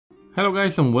Hello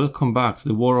guys and welcome back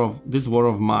to this war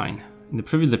of mine. In the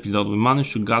previous episode we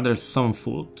managed to gather some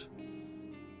food.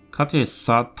 Katya is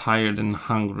sad, tired and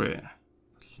hungry.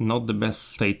 It's not the best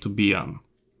state to be in.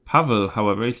 Pavel,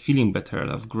 however, is feeling better,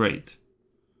 that's great.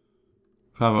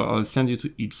 Pavel, I'll send you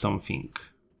to eat something.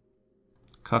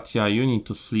 Katya, you need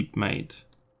to sleep, mate.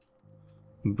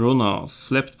 Bruno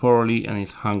slept poorly and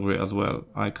is hungry as well.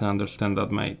 I can understand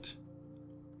that, mate.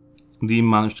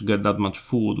 Didn't manage to get that much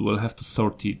food, we'll have to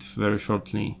sort it very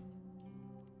shortly.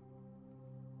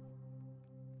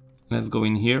 Let's go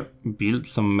in here, build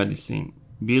some medicine,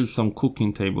 build some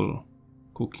cooking table.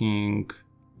 Cooking...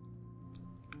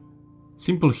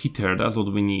 Simple heater, that's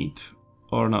what we need.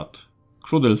 Or not.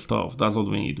 Crude stuff, that's what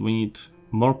we need. We need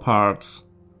more parts,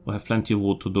 we have plenty of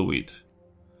wood to do it.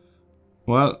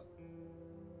 Well,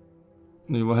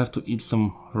 we will have to eat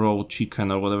some raw chicken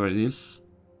or whatever it is.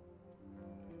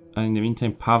 And in the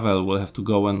meantime, Pavel will have to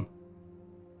go and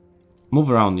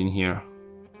move around in here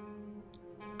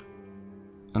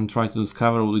and try to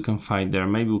discover what we can find there.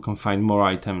 Maybe we can find more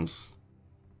items.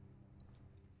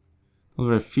 Not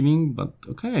very filling, but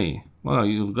okay. Well,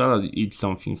 you gotta eat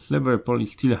something. Slept very poorly,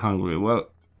 still hungry. Well,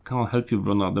 can't help you,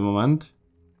 Bruno, at the moment.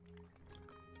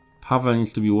 Pavel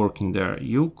needs to be working there.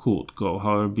 You could go,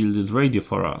 however, build this radio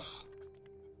for us.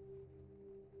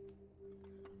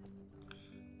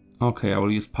 Okay, I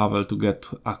will use Pavel to get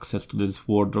access to this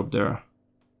wardrobe there.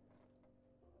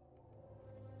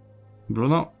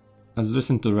 Bruno, let's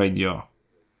listen to radio.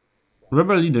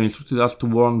 Rebel leader instructed us to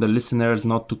warn the listeners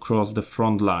not to cross the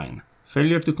front line.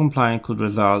 Failure to comply could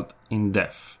result in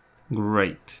death.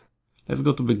 Great. Let's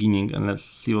go to beginning and let's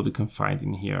see what we can find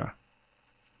in here.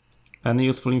 Any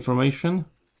useful information?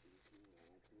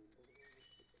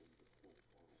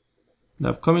 The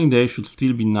upcoming day should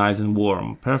still be nice and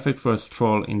warm, perfect for a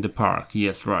stroll in the park.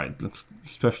 Yes, right,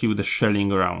 especially with the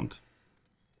shelling around.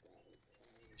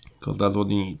 Because that's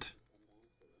what you need.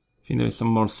 I think there is some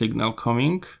more signal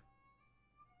coming.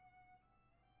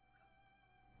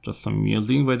 Just some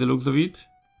music by the looks of it.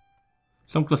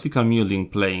 Some classical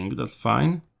music playing, that's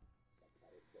fine.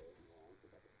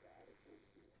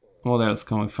 What else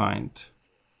can we find?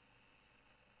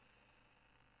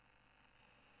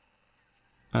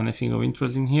 Anything of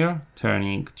interest in here?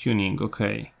 Turning, tuning,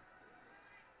 okay.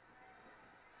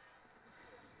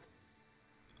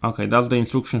 Okay, that's the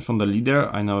instructions from the leader,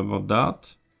 I know about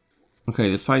that.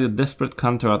 Okay, despite the desperate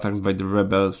counterattacks by the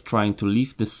rebels trying to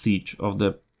lift the siege of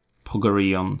the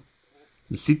Pogorion,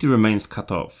 the city remains cut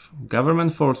off.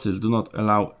 Government forces do not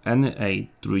allow any aid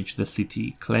to reach the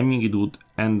city, claiming it would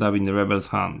end up in the rebels'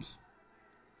 hands.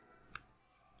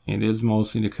 It is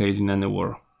mostly the case in any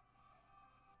war.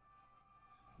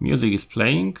 Music is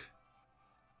playing,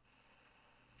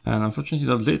 and unfortunately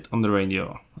that's it on the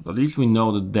radio. But at least we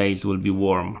know the days will be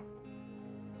warm.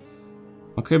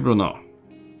 Okay, Bruno.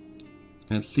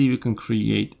 Let's see if we can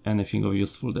create anything of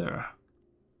useful there.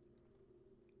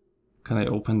 Can I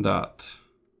open that?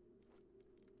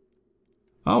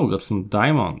 Oh, we got some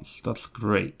diamonds. That's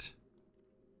great.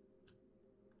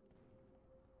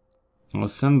 I'll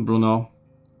send Bruno.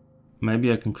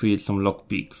 Maybe I can create some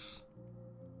lockpicks.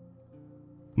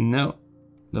 No,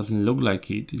 doesn't look like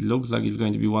it. It looks like it's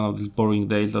going to be one of these boring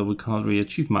days that we cannot really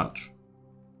achieve much.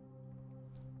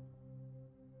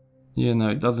 Yeah, no,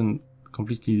 it doesn't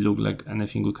completely look like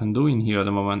anything we can do in here at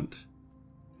the moment.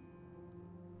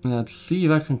 Let's see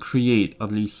if I can create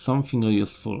at least something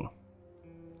useful.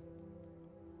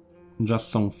 Just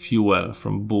some fuel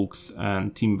from books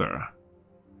and timber.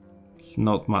 It's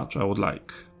not much I would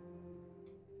like.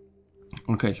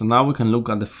 Okay, so now we can look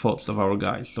at the thoughts of our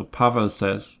guys. So Pavel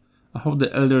says, I hope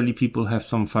the elderly people have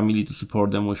some family to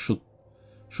support them. We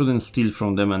shouldn't steal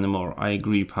from them anymore. I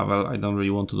agree, Pavel. I don't really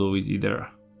want to do it either.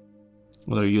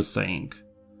 What are you saying?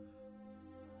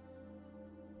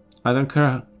 I don't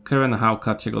care how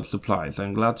Katya got supplies.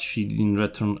 I'm glad she didn't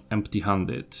return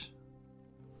empty-handed.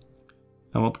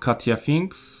 And what Katya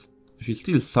thinks? She's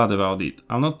still sad about it.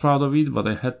 I'm not proud of it, but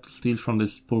I had to steal from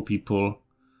these poor people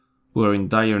who are in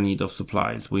dire need of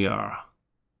supplies. We are.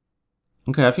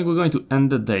 Okay, I think we're going to end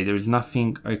the day. There is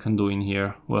nothing I can do in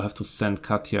here. We'll have to send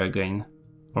Katya again.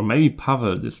 Or maybe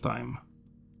Pavel this time.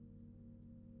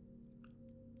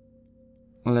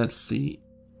 Let's see.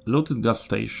 Looted gas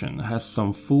station has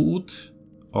some food.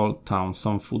 Old town,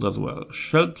 some food as well.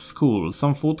 Shelved school,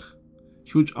 some food.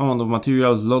 Huge amount of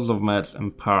materials, lots of meds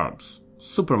and parts.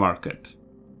 Supermarket.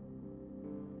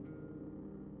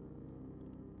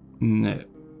 No.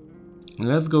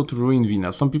 Let's go to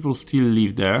Ruinvina. Some people still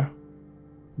live there.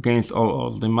 Against all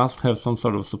odds, they must have some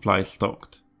sort of supplies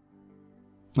stocked.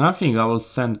 I think I will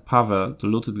send Pavel to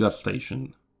looted gas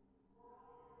station.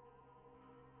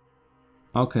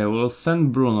 Okay, we'll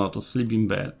send Bruno to sleep in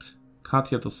bed,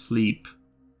 Katya to sleep,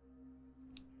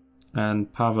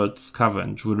 and Pavel to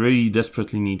scavenge. We really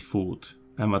desperately need food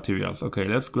and materials. Okay,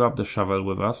 let's grab the shovel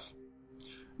with us,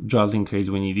 just in case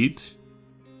we need it.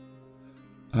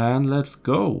 And let's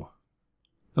go.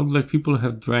 Looks like people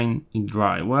have drained it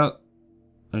dry. Well,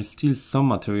 there's still some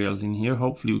materials in here.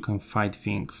 Hopefully we can fight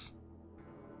things.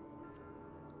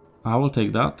 I will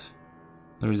take that.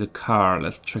 There is a car.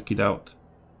 Let's check it out.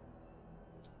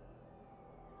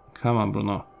 Come on,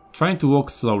 Bruno. Trying to walk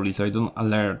slowly so I don't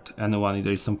alert anyone if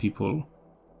there is some people.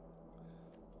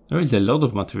 There is a lot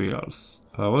of materials.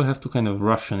 I will have to kind of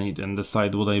ration it and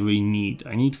decide what I really need.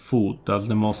 I need food. That's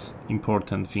the most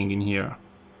important thing in here.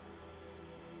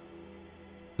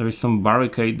 There is some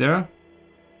barricade there.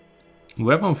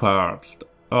 Weapon parts.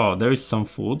 Oh, there is some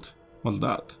food. What's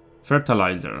that?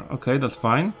 Fertilizer. Okay, that's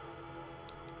fine.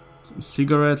 Some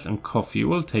cigarettes and coffee.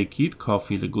 We'll take it.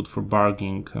 Coffee is good for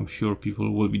bargaining. I'm sure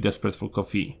people will be desperate for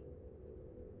coffee.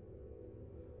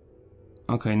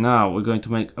 Okay, now we're going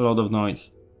to make a lot of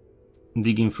noise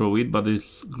digging through it, but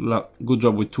it's good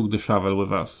job we took the shovel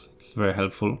with us. It's very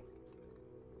helpful.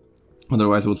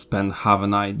 Otherwise we'll spend half a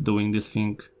night doing this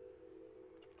thing.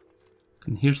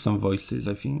 Can hear some voices,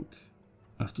 I think.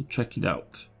 I have to check it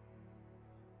out.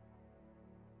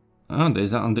 Ah,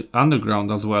 there's an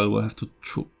underground as well. We'll have to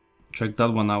check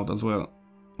that one out as well.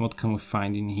 What can we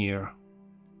find in here?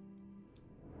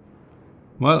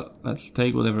 Well, let's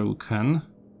take whatever we can.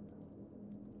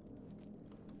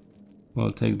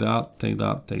 We'll take that, take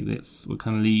that, take this. We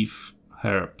can leave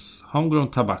herbs.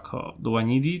 Homegrown tobacco. Do I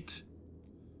need it?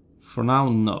 For now,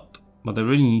 not. But I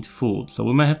really need food, so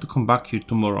we may have to come back here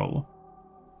tomorrow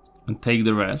and take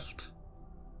the rest.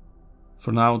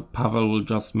 For now, Pavel will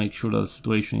just make sure that the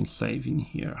situation is safe in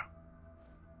here.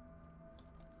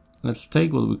 Let's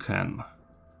take what we can.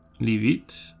 Leave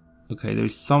it. Okay, there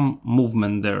is some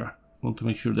movement there. I want to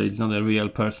make sure that it's not a real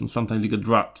person. Sometimes you get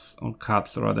rats or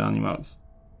cats or other animals.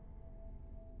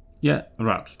 Yeah,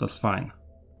 rats, that's fine.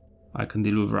 I can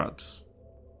deal with rats.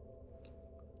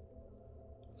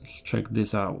 Let's check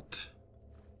this out.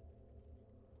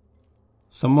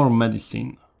 Some more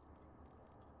medicine.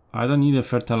 I don't need a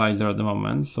fertilizer at the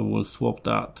moment, so we'll swap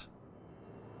that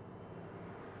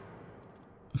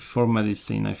for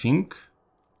medicine, I think.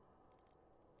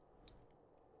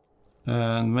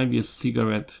 And maybe a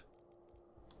cigarette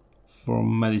for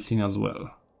medicine as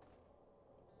well.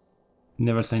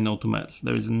 Never say no to meds.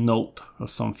 There is a note or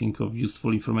something of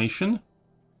useful information.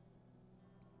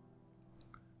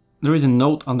 There is a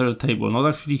note under the table, not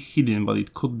actually hidden, but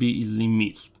it could be easily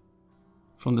missed.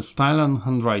 From the style and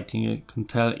handwriting, I can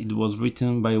tell it was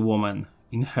written by a woman,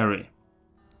 in hurry.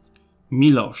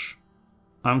 Milosh,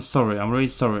 I'm sorry, I'm really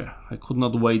sorry. I could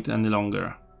not wait any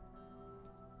longer.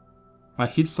 I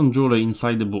hid some jewelry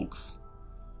inside the books.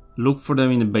 Look for them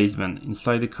in the basement,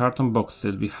 inside the carton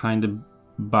boxes behind the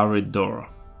barred door.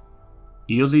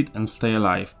 Use it and stay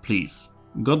alive, please.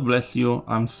 God bless you,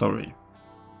 I'm sorry.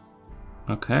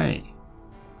 Okay.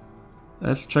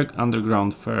 Let's check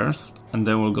underground first, and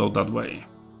then we'll go that way.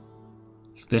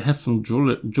 So they have some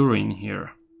jewelry in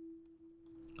here.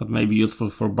 That may be useful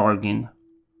for bargain.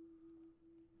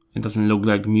 It doesn't look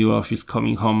like Miłosz is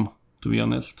coming home, to be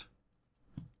honest.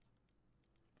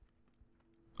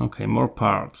 Okay, more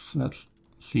parts. Let's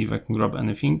see if I can grab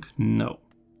anything. No.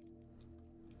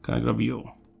 Can I grab you?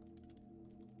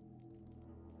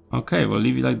 Okay, we'll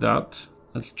leave it like that.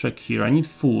 Let's check here. I need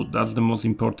food. That's the most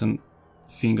important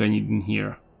thing I need in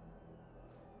here.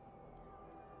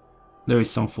 There is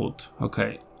some food.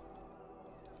 Okay.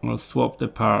 We'll swap the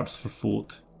parts for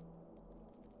food.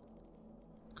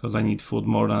 Because I need food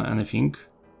more than anything.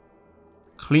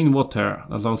 Clean water.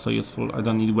 That's also useful. I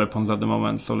don't need weapons at the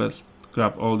moment, so let's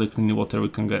grab all the clean water we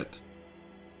can get.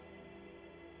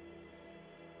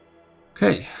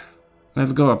 Okay.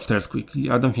 Let's go upstairs quickly.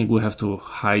 I don't think we have to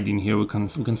hide in here. We can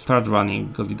start running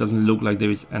because it doesn't look like there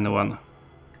is anyone.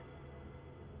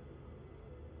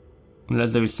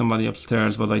 Unless there is somebody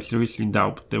upstairs, but I seriously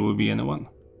doubt there will be anyone.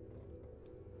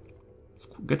 It's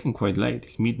getting quite late.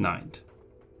 It's midnight.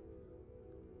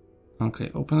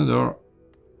 Okay, open the door.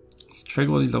 Let's check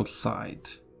what is outside.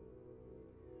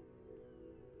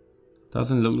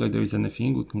 Doesn't look like there is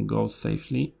anything. We can go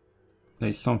safely. There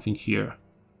is something here.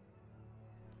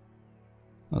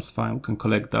 That's fine, we can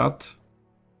collect that.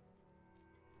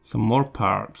 Some more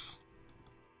parts.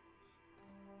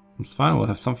 It's fine, we'll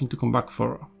have something to come back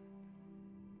for.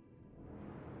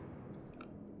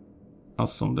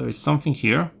 Awesome, there is something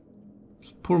here.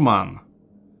 This poor man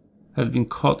has been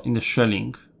caught in the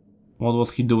shelling. What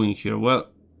was he doing here? Well,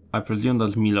 I presume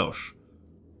that's Milosz.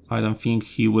 I don't think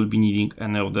he will be needing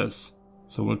any of this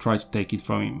So we'll try to take it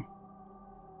from him.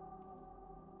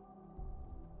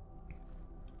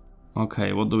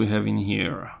 Okay, what do we have in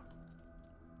here?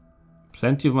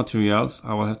 Plenty of materials.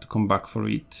 I will have to come back for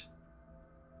it.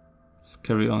 Let's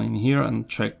carry on in here and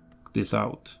check this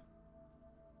out.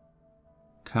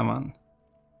 Come on.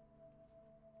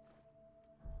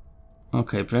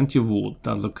 Okay, plenty of wood.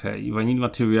 That's okay. If I need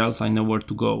materials, I know where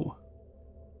to go.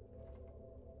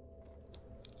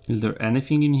 Is there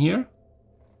anything in here?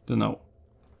 Don't know.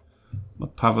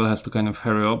 But Pavel has to kind of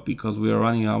hurry up because we are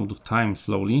running out of time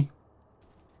slowly.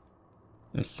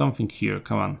 There's something here.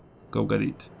 Come on, go get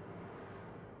it.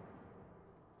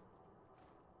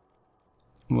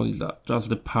 What is that? Just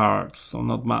the parts, so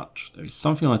not much. There is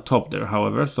something on the top there,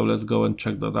 however, so let's go and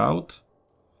check that out.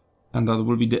 And that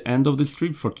will be the end of this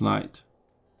trip for tonight.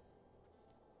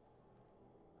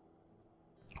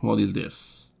 What is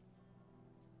this?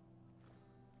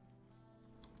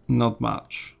 Not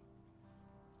much.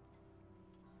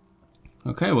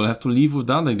 Okay, we'll have to leave with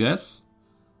that, I guess.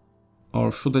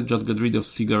 Or should I just get rid of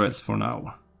cigarettes for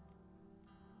now?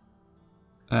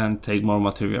 And take more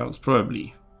materials,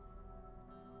 probably.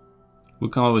 We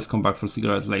can always come back for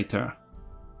cigarettes later.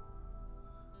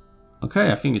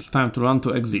 Okay, I think it's time to run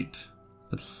to exit.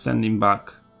 Let's send him back.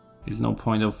 There's no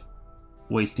point of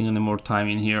wasting any more time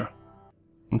in here.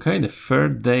 Okay, the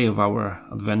third day of our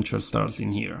adventure starts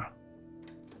in here.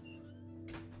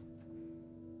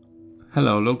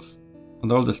 Hello, looks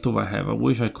at all the stuff I have. I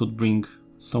wish I could bring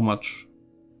so much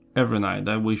every night.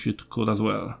 I wish you could as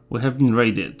well. We have been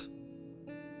raided.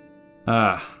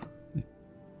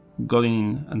 Got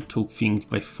in and took things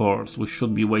by force. We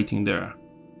should be waiting there.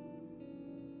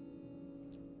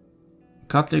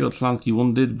 Katya got slightly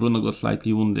wounded, Bruno got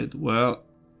slightly wounded. Well,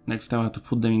 next time I have to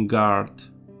put them in guard.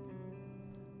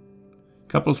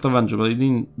 Couple scavengers, but it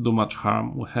didn't do much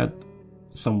harm. We had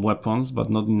some weapons, but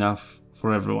not enough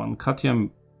for everyone. Katya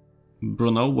and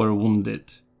Bruno were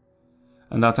wounded.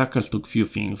 And the attackers took few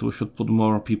things. We should put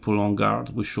more people on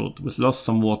guard. We should. We lost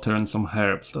some water and some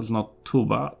herbs. That's not too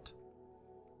bad.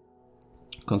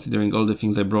 Considering all the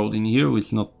things I brought in here,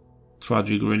 it's not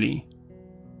tragic really.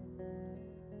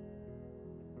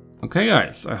 Okay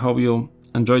guys, I hope you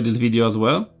enjoyed this video as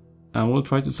well. And we'll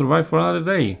try to survive for another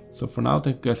day. So for now,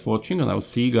 thank you guys for watching and I'll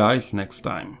see you guys next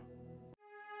time.